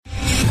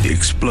The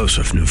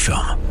explosive new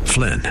film,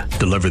 Flynn,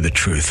 deliver the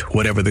truth,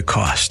 whatever the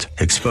cost,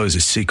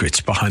 exposes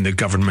secrets behind the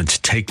government's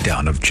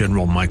takedown of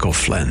General Michael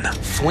Flynn.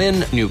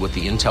 Flynn knew what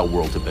the intel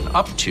world had been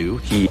up to.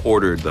 He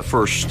ordered the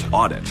first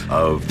audit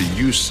of the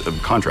use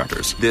of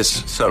contractors.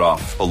 This set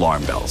off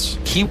alarm bells.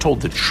 He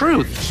told the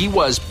truth. He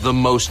was the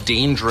most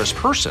dangerous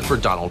person for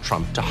Donald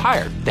Trump to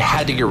hire. They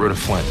had to get rid of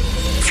Flynn.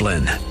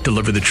 Flynn,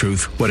 deliver the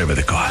truth, whatever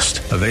the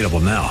cost. Available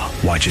now.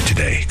 Watch it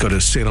today. Go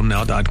to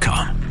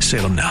salemnow.com.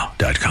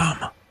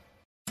 salemnow.com.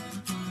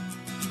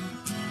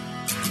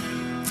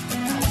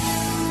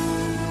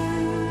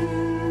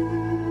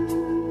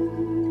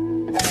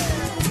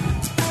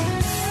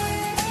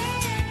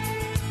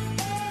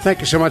 Thank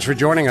you so much for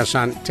joining us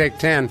on Take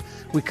 10.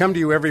 We come to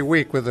you every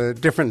week with a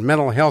different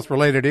mental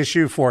health-related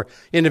issue for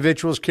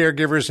individuals,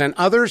 caregivers, and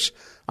others.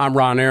 I'm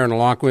Ron Aaron,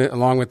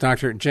 along with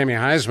Dr. Jamie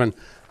Heisman.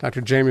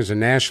 Dr. Jamie is a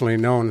nationally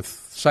known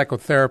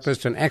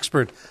psychotherapist and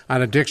expert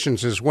on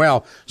addictions as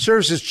well.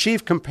 Serves as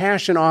Chief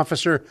Compassion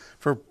Officer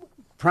for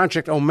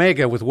Project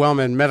Omega with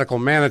Wellman Medical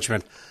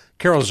Management.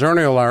 Carol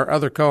Zernial, our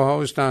other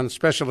co-host, on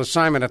special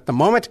assignment at the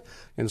moment,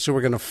 and so we're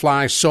going to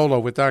fly solo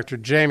with Dr.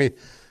 Jamie.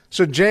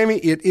 So, Jamie,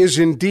 it is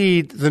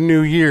indeed the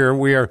new year.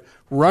 We are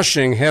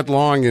rushing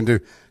headlong into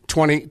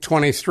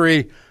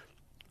 2023.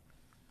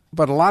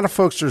 But a lot of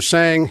folks are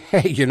saying,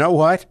 hey, you know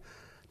what?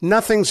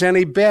 Nothing's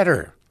any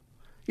better.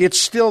 It's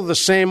still the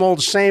same old,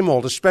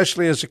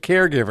 especially as a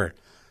caregiver.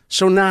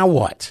 So now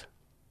what?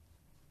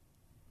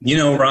 You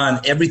know,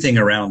 Ron, everything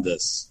around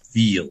us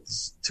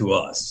feels to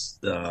us,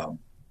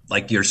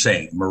 like you're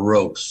saying,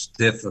 morose,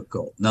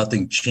 difficult,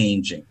 nothing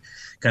changing,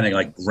 kind of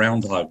like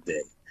Groundhog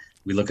Day.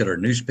 We look at our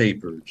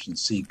newspapers and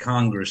see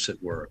Congress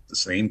at work, the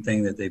same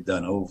thing that they've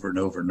done over and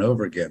over and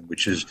over again,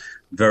 which is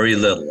very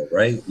little,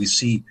 right? We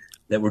see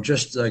that we're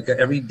just like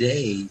every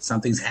day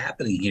something's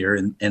happening here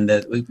and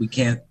that we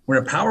can't,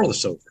 we're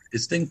powerless over.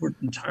 It's things we're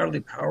entirely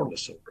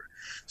powerless over.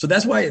 So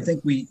that's why I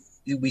think we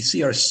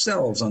see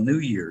ourselves on New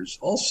Year's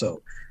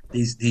also,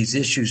 these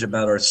issues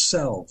about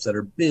ourselves that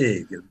are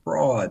big and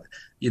broad,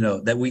 you know,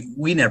 that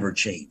we never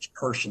change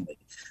personally.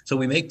 So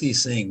we make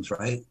these things,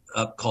 right,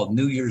 called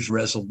New Year's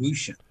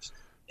resolutions.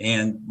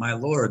 And my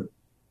Lord,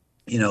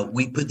 you know,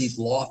 we put these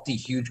lofty,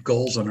 huge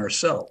goals on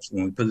ourselves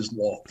when we put these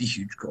lofty,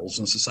 huge goals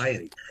on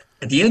society.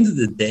 At the end of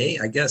the day,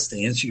 I guess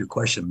to answer your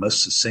question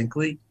most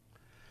succinctly,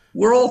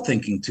 we're all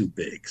thinking too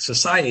big.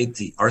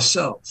 Society,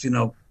 ourselves, you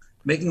know,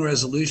 making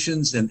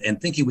resolutions and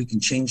thinking we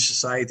can change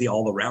society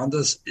all around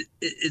us.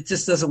 It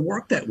just doesn't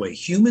work that way.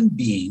 Human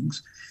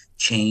beings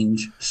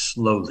change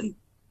slowly,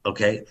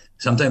 okay?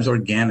 Sometimes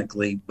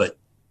organically, but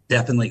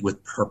definitely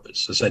with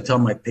purpose. As I tell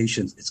my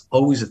patients, it's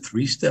always a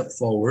 3-step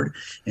forward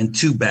and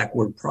 2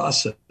 backward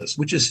process,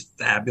 which is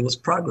fabulous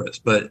progress.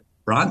 But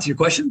Ron, to your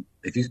question,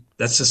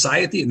 that's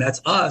society and that's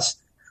us,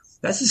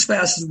 that's as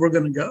fast as we're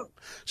going to go.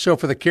 So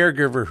for the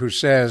caregiver who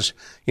says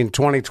in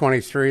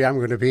 2023, I'm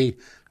going to be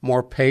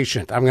more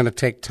patient, I'm going to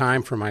take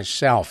time for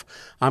myself,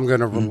 I'm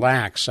going to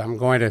relax, I'm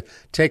going to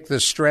take the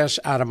stress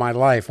out of my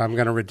life, I'm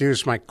going to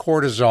reduce my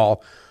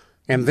cortisol,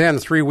 and then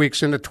 3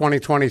 weeks into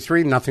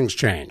 2023, nothing's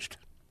changed.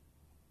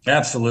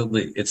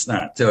 Absolutely. It's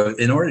not. So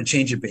in order to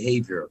change your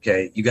behavior,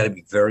 okay, you got to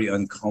be very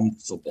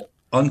uncomfortable,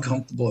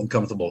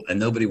 and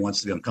nobody wants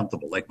to be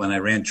uncomfortable. Like when I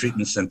ran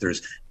treatment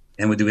centers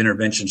and would do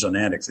interventions on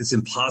addicts, it's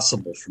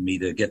impossible for me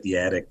to get the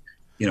addict.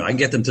 You know, I can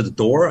get them to the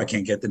door. I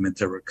can't get them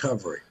into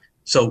recovery.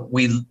 So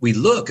we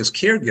look as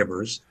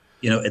caregivers,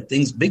 you know, at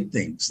things, big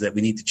things that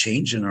we need to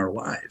change in our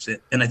lives.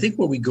 And I think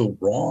where we go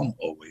wrong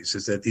always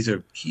is that these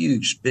are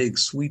huge, big,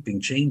 sweeping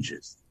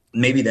changes.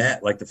 Maybe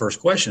that, like the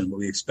first question, what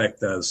we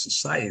expect as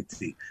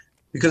society,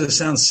 because it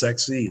sounds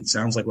sexy, it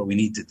sounds like what we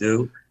need to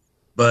do,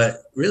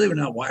 but really we're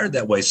not wired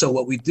that way. So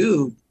what we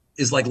do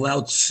is like Lao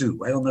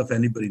Tzu. I don't know if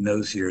anybody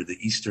knows here, the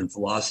Eastern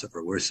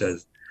philosopher, where it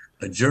says,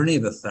 a journey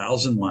of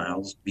 1,000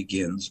 miles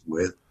begins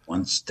with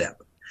 1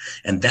 step.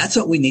 And that's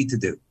what we need to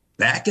do.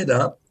 Back it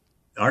up.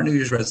 Our New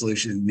Year's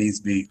resolution needs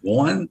to be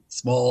 1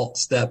 small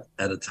step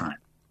at a time.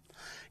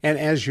 And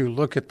as you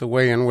look at the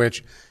way in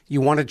which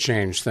you want to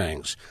change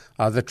things,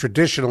 the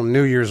traditional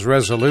New Year's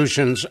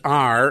resolutions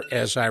are,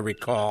 as I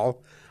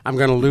recall, I'm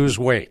going to lose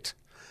weight.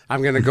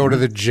 I'm going to go to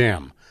the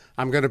gym.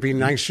 I'm going to be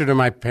nicer to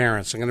my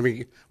parents. I'm going to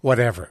be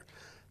whatever.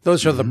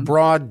 Those are the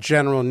broad,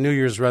 general New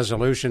Year's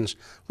resolutions.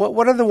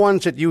 What are the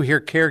ones that you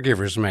hear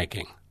caregivers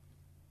making?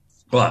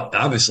 Well,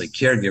 obviously,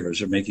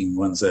 caregivers are making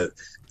ones that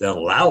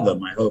allow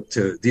them, I hope,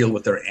 to deal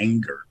with their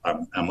anger.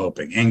 I'm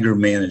hoping anger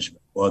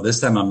management. Well, this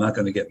time I'm not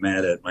going to get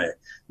mad at my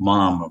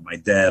mom or my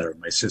dad or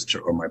my sister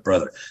or my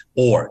brother.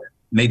 Or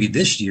maybe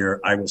this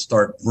year I will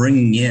start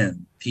bringing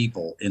in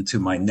people into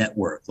my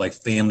network, like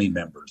family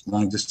members,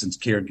 long distance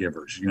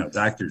caregivers, you know,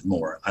 doctors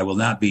more. I will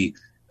not be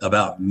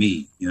about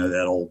me, you know,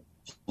 that old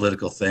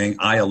political thing.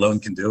 I alone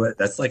can do it.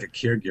 That's like a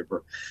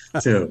caregiver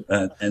too.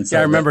 And so yeah,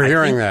 I remember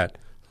hearing that.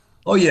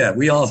 Oh yeah.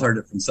 We all heard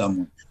it from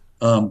someone.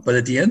 But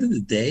at the end of the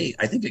day,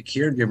 I think a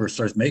caregiver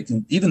starts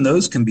making, even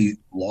those can be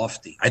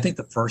lofty. I think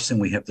the first thing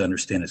we have to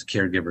understand as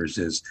caregivers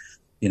is,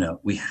 you know,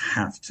 we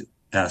have to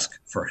ask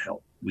for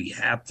help. We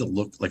have to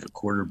look like a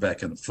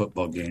quarterback in a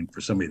football game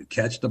for somebody to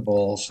catch the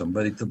ball,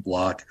 somebody to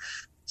block,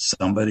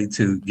 somebody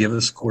to give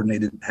us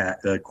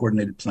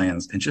coordinated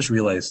plans, and just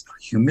realize,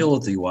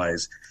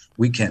 humility-wise,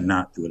 we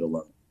cannot do it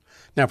alone.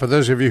 Now, for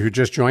those of you who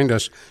just joined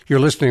us, you're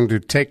listening to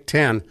Take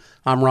 10.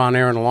 I'm Ron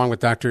Aaron, along with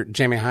Dr.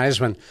 Jamie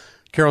Heisman.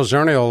 Carol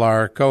Zernial,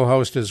 our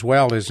co-host as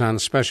well, is on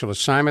special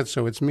assignment,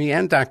 so it's me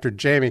and Dr.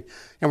 Jamie,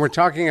 and we're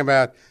talking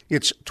about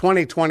it's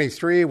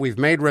 2023. We've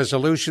made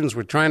resolutions.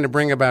 We're trying to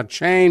bring about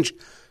change,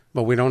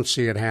 but we don't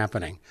see it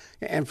happening.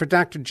 And for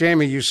Dr.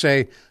 Jamie, you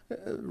say,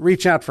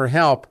 reach out for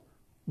help.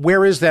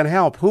 Where is that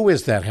help? Who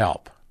is that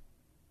help?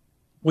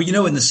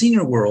 Well, in the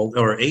senior world,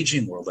 or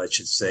aging world, I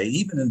should say,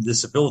 even in the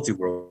disability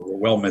world, where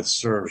WellMed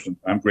serves, and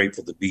I'm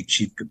grateful to be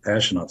Chief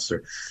Compassion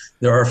Officer,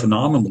 there are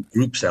phenomenal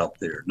groups out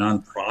there,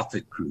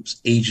 nonprofit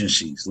groups,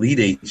 agencies, lead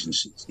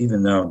agencies,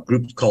 even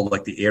groups called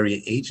like the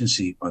Area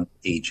Agency on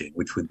Aging,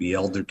 which would be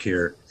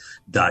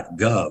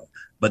eldercare.gov.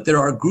 But there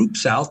are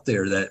groups out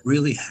there that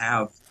really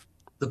have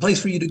the place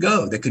for you to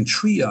go that can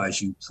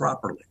triage you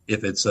properly.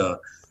 If it's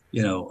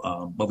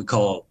what we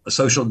call a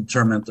social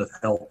determinant of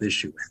health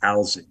issue,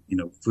 housing,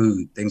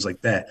 food, things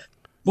like that.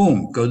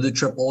 Boom, go to the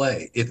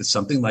AAA. If it's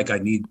something like I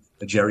need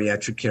a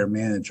geriatric care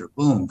manager,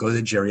 boom, go to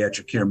the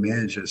Geriatric Care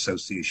Managers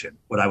Association.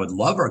 What I would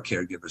love our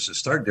caregivers to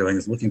start doing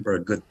is looking for a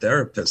good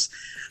therapist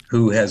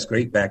who has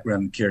great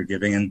background in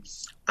caregiving. And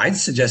I'd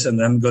suggest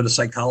them go to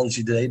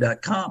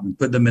psychologytoday.com and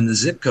put them in the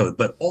zip code.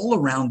 But all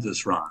around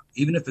us, Ron,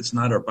 even if it's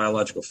not our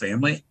biological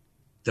family,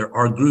 there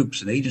are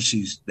groups and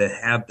agencies that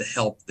have the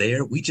help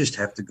there. We just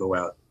have to go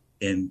out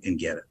and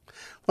get it.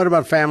 What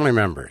about family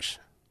members?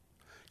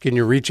 Can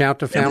you reach out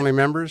to family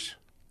members?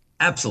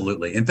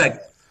 Absolutely. In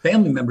fact,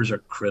 family members are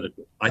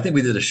critical. I think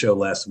we did a show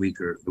last week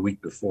or the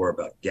week before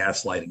about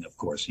gaslighting, of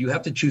course. You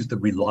have to choose the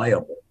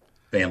reliable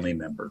family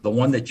member, the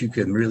one that you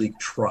can really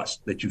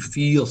trust, that you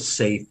feel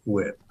safe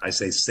with. I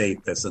say safe,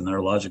 that's a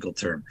neurological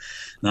term,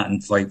 not in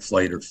fight,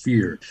 flight, or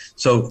fear.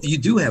 So you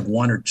do have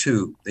one or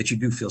two that you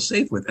do feel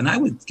safe with. And I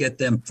would get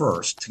them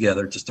first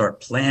together to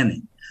start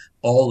planning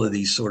all of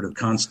these sort of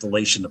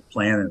constellation of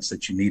planets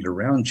that you need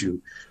around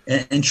you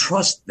and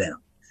trust them.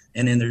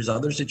 And then there's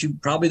others that you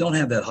probably don't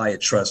have that high a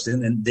trust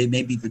in, and they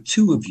may be the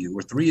two of you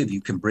or three of you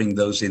can bring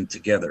those in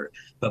together.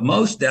 But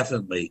most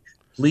definitely,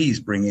 please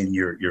bring in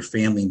your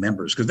family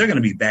members, because they're going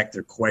to be back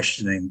there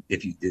questioning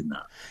if you did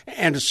not.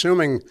 And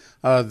assuming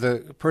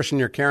the person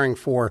you're caring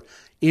for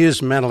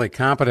is mentally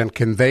competent,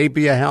 can they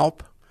be a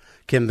help?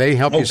 Can they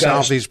help you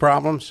solve these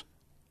problems?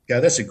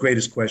 Yeah, that's the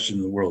greatest question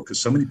in the world, because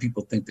so many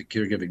people think that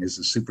caregiving is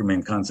a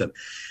Superman concept.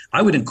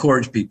 I would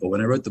encourage people,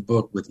 when I wrote the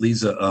book with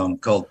Lisa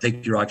called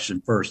Take Your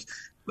Oxygen First,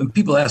 when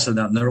people ask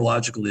about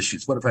neurological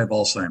issues, what if I have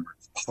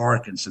Alzheimer's,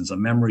 Parkinson's, a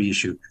memory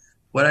issue?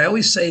 What I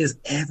always say is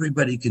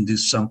everybody can do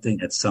something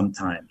at some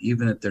time,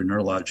 even if they're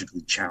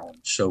neurologically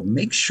challenged. So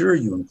make sure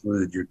you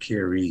include your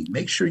caree.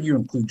 Make sure you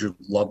include your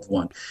loved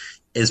one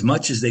as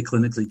much as they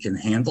clinically can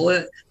handle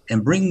it,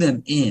 and bring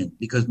them in,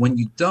 because when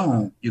you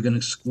don't, you're going to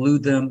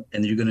exclude them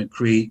and you're going to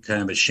create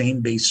kind of a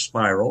shame-based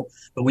spiral.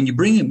 But when you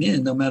bring them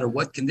in, no matter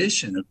what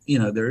condition,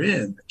 they're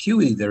in,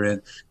 acuity they're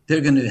in, they're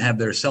going to have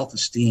their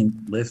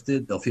self-esteem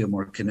lifted. They'll feel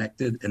more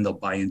connected and they'll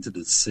buy into the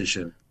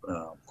decision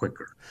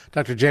quicker.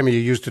 Dr. Jamie, you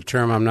used a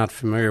term I'm not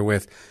familiar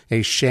with,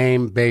 a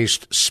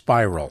shame-based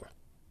spiral.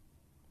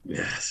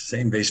 Yes,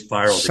 shame-based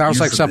spiral.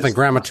 Sounds like something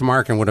Grandma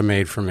Tamarkin would have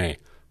made for me.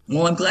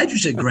 Well, I'm glad you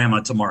said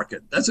Grandma Tamarkin.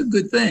 That's a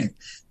good thing,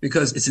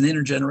 because it's an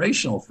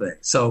intergenerational thing.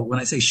 So when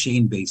I say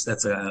shame-based,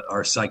 that's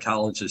our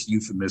psychologist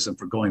euphemism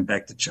for going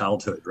back to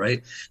childhood,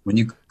 right? When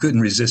you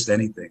couldn't resist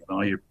anything, and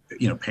all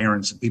your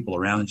parents and people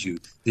around you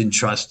didn't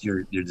trust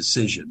your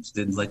decisions,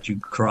 didn't let you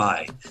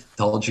cry,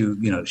 told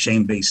you,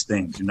 shame-based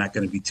things. You're not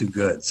going to be too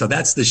good. So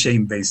that's the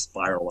shame-based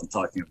spiral I'm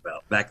talking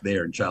about back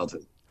there in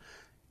childhood.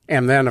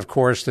 And then, of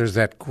course, there's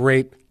that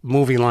great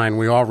movie line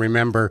we all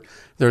remember,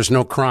 there's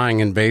no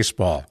crying in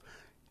baseball.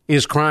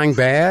 Is crying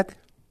bad?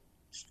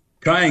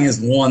 Crying is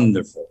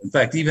wonderful. In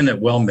fact, even at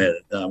WellMed,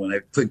 when I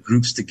put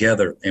groups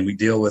together and we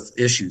deal with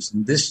issues,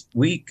 and this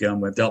week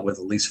I've dealt with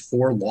at least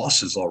 4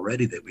 losses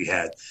already that we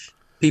had.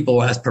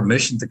 People ask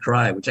permission to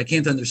cry, which I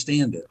can't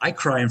understand it. I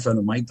cry in front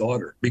of my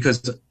daughter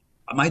because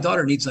my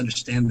daughter needs to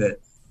understand that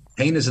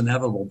pain is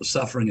inevitable, but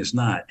suffering is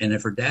not. And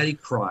if her daddy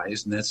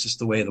cries, and that's just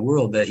the way of the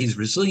world, that he's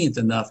resilient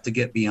enough to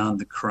get beyond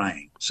the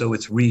crying. So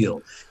it's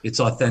real. It's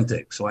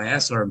authentic. So I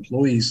ask our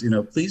employees,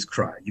 please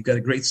cry. You've got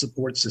a great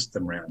support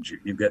system around you.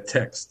 You've got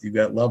text. You've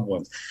got loved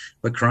ones.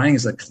 But crying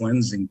is a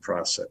cleansing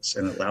process,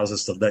 and it allows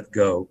us to let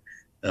go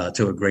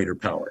to a greater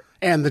power.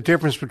 And the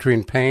difference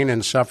between pain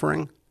and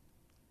suffering?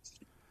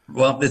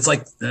 Well, it's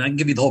like, I can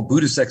give you the whole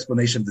Buddhist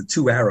explanation of the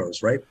 2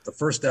 arrows, right? The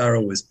first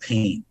arrow is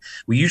pain.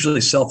 We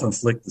usually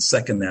self-inflict the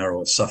second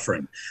arrow of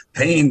suffering.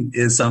 Pain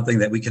is something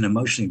that we can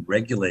emotionally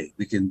regulate.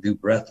 We can do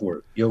breath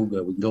work,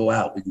 yoga, we can go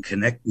out, we can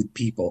connect with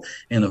people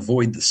and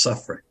avoid the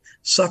suffering.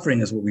 Suffering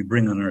is what we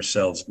bring on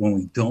ourselves when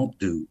we don't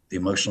do the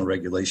emotional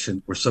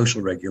regulation or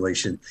social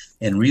regulation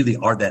and really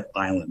are that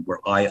island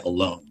where I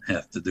alone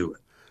have to do it.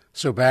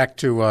 So back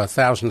to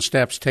 1,000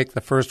 Steps, take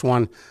the first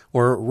one,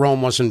 or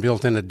Rome wasn't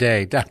built in a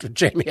day. Dr.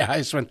 Jamie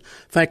Huysman,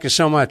 thank you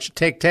so much.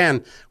 Take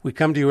 10, we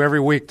come to you every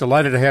week.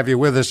 Delighted to have you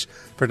with us.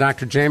 For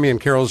Dr. Jamie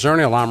and Carol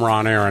Zernial, I'm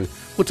Ron Aaron.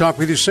 We'll talk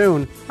with you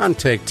soon on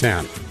Take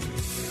 10.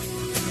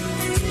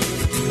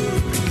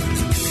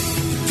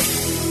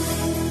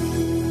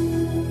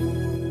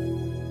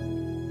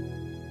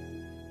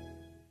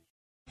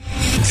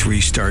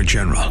 Three-star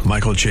General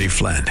Michael J.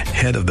 Flynn,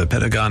 head of the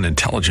Pentagon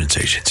Intelligence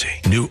Agency,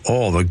 knew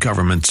all the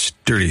government's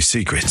dirty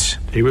secrets.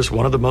 He was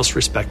one of the most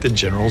respected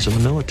generals in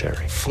the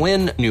military.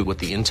 Flynn knew what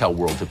the intel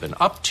world had been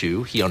up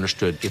to. He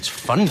understood its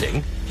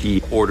funding.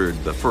 He ordered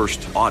the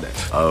first audit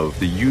of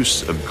the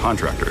use of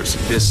contractors.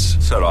 This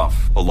set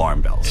off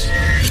alarm bells.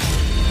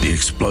 The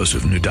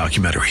explosive new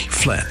documentary,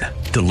 Flynn,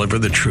 Deliver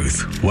the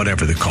Truth,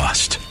 Whatever the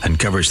Cost,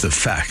 uncovers the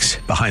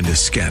facts behind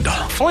this scandal.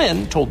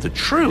 Flynn told the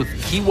truth.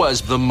 He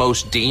was the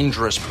most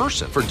dangerous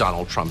person for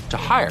Donald Trump to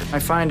hire. I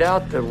find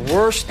out the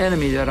worst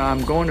enemy that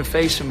I'm going to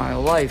face in my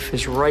life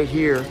is right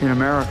here in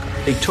America.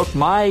 They took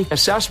my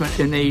assessment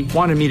and they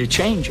wanted me to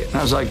change it. And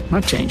I was like, I'm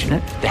not changing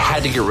it. They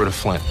had to get rid of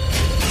Flynn.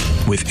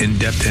 With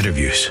in-depth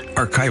interviews,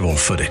 archival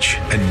footage,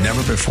 and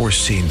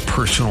never-before-seen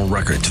personal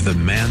records of the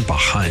man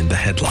behind the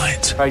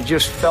headlines. I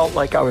just felt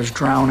like I was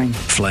drowning.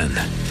 Flynn,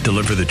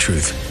 Deliver the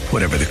Truth,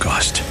 Whatever the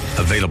Cost.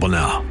 Available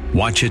now.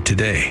 Watch it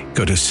today.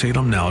 Go to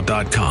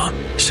salemnow.com.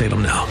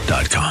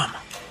 salemnow.com.